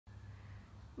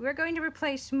we're going to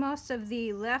replace most of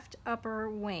the left upper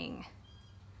wing.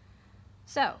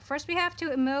 So first we have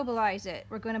to immobilize it.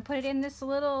 We're going to put it in this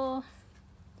little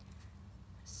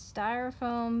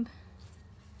styrofoam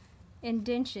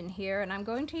indention here, and I'm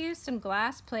going to use some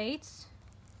glass plates.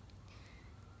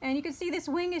 And you can see this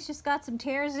wing has just got some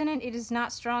tears in it. It is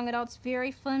not strong at all. It's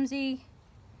very flimsy.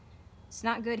 It's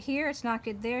not good here, it's not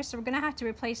good there, so we're gonna have to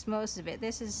replace most of it.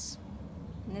 This is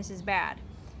bad.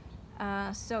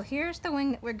 So here's the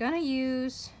wing that we're gonna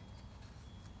use.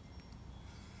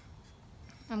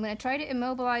 I'm gonna try to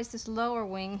immobilize this lower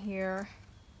wing here.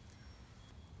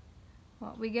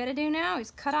 What we gotta do now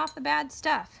is cut off the bad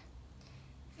stuff.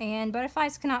 And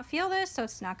butterflies cannot feel this, so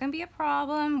it's not gonna be a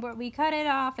problem, but we cut it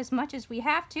off as much as we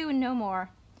have to and no more.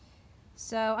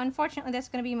 So unfortunately that's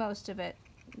gonna be most of it.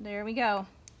 There we go.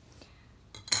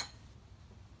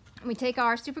 We take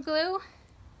our super glue.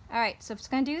 Alright, so if it's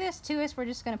going to do this to us, we're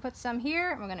just going to put some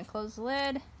here, and we're going to close the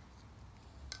lid.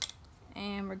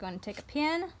 And we're going to take a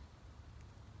pin,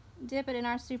 dip it in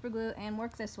our super glue, and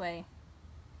work this way.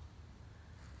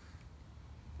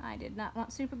 I did not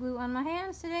want super glue on my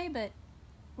hands today, but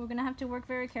we're going to have to work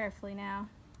very carefully now.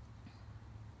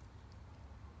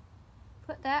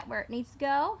 Put that where it needs to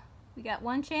go. We got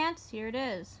one chance. Here it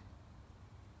is.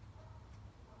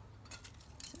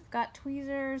 Got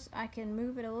tweezers. I can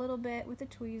move it a little bit with the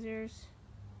tweezers.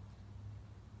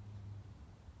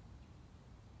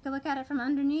 Look at it from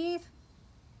underneath.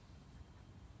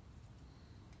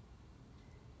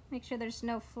 Make sure there's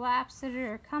no flaps that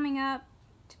are coming up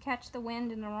to catch the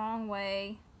wind in the wrong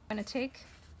way. I'm going to take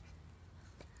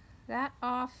that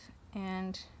off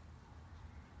and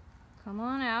come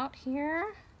on out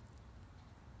here.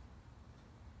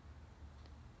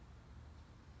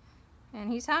 And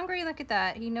he's hungry, look at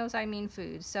that. He knows I mean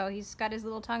food, so he's got his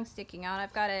little tongue sticking out.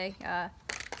 I've got a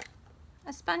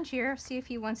sponge here. See if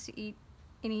he wants to eat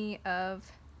any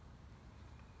of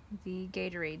the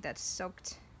Gatorade that's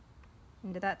soaked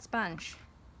into that sponge.